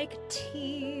like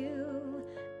teal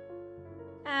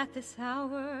at this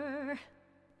hour?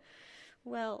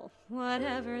 Well,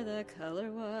 whatever the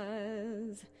color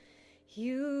was,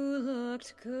 you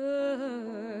looked good.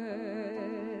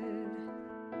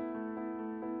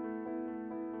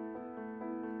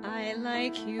 I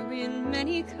like you in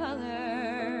many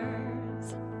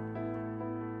colors.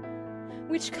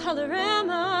 Which color am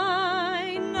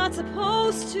I not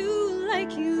supposed to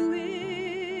like you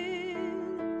in?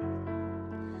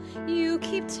 you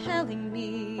keep telling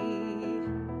me.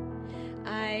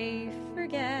 I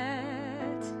forget.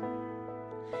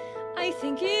 I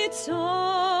think it's orange,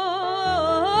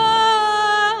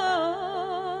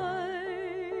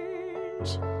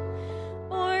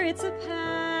 or it's a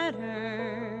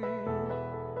pattern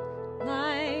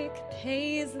like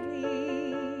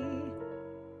paisley.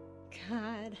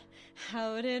 God,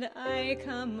 how did I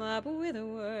come up with a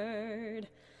word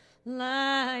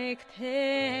like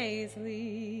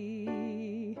paisley?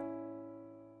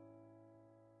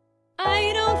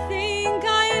 I don't think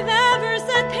I've ever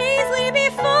said paisley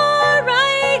before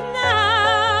right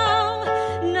now,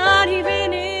 not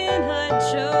even in a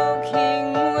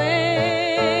joking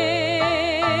way.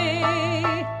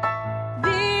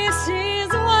 This is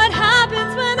what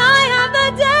happens when I have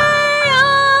the day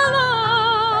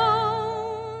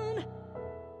alone.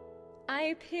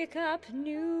 I pick up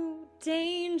new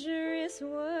dangerous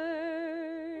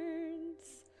words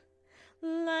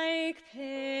like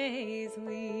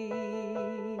paisley.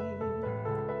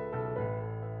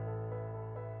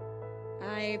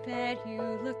 I bet you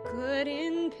look good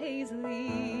in paisley.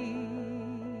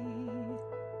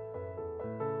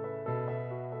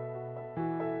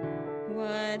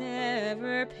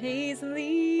 Whatever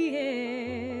paisley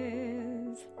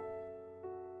is.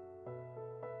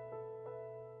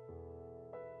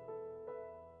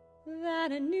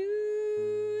 That a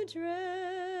new dress.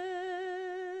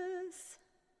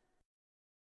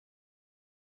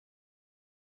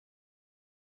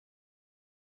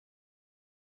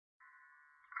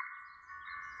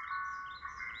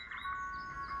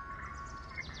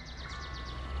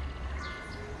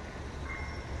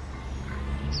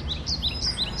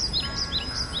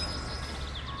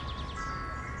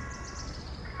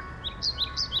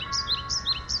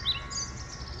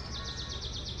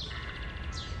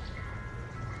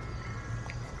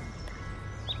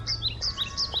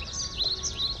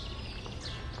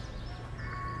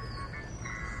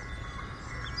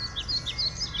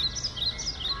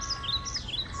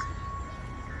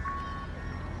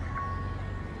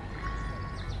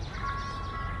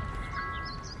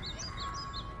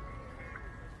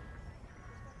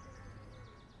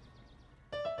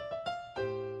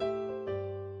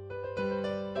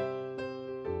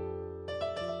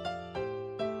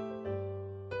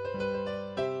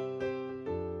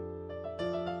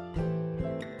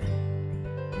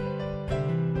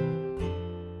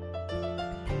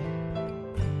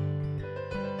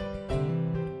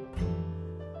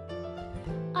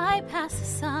 I pass a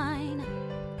sign.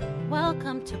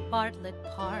 Welcome to Bartlett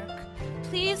Park.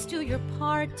 Please do your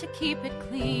part to keep it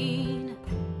clean.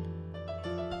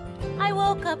 I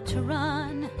woke up to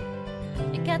run.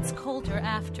 It gets colder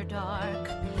after dark.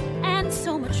 And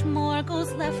so much more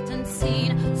goes left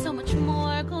unseen. So much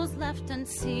more goes left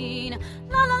unseen.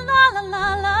 La la la la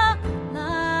la la.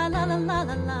 La la la la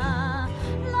la la.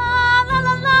 La la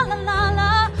la la la la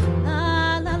la.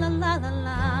 La la la la la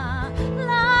la.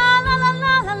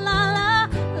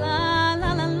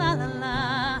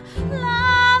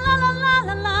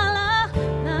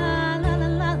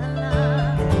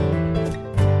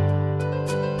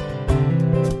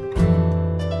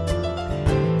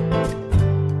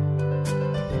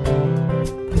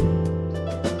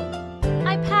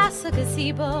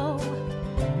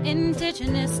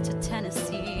 Indigenous to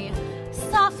Tennessee,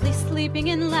 softly sleeping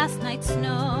in last night's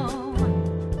snow.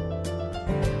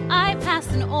 I pass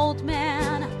an old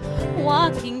man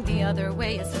walking the other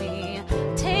way as me,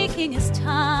 taking his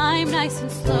time nice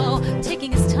and slow,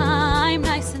 taking his time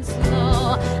nice and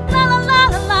slow. La la la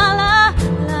la la la,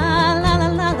 la la la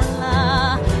la la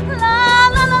la, la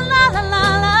la la la la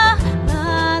la,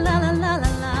 la la la la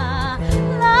la la,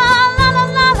 la la la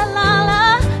la la la.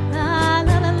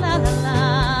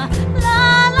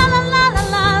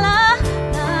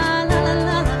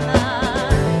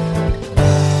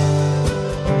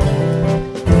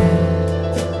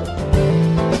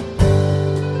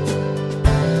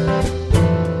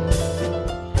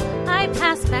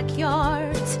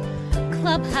 Backyards,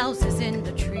 clubhouses in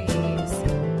the trees,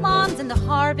 lawns in the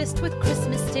harvest with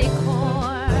Christmas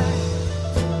decor.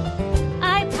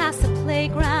 I pass a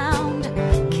playground,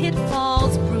 kid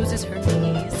falls, bruises her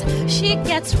knees. She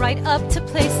gets right up to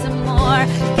play some more,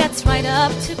 gets right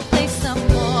up to play some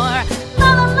more.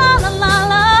 La la la la la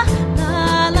la,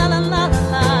 la la la la la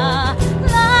la,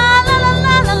 la la la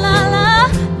la la la la.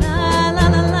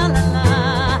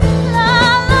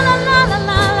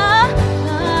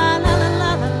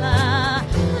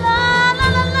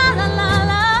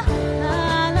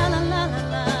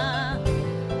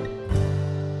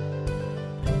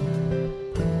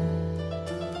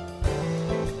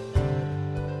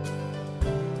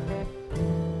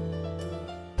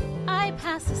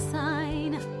 pass a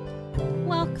sign.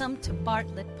 Welcome to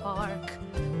Bartlett Park.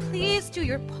 Please do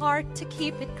your part to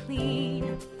keep it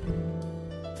clean.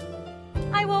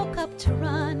 I woke up to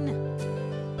run.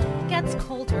 It gets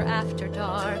colder after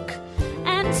dark.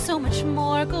 And so much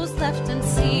more goes left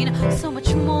unseen. So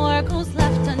much more goes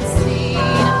left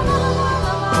unseen.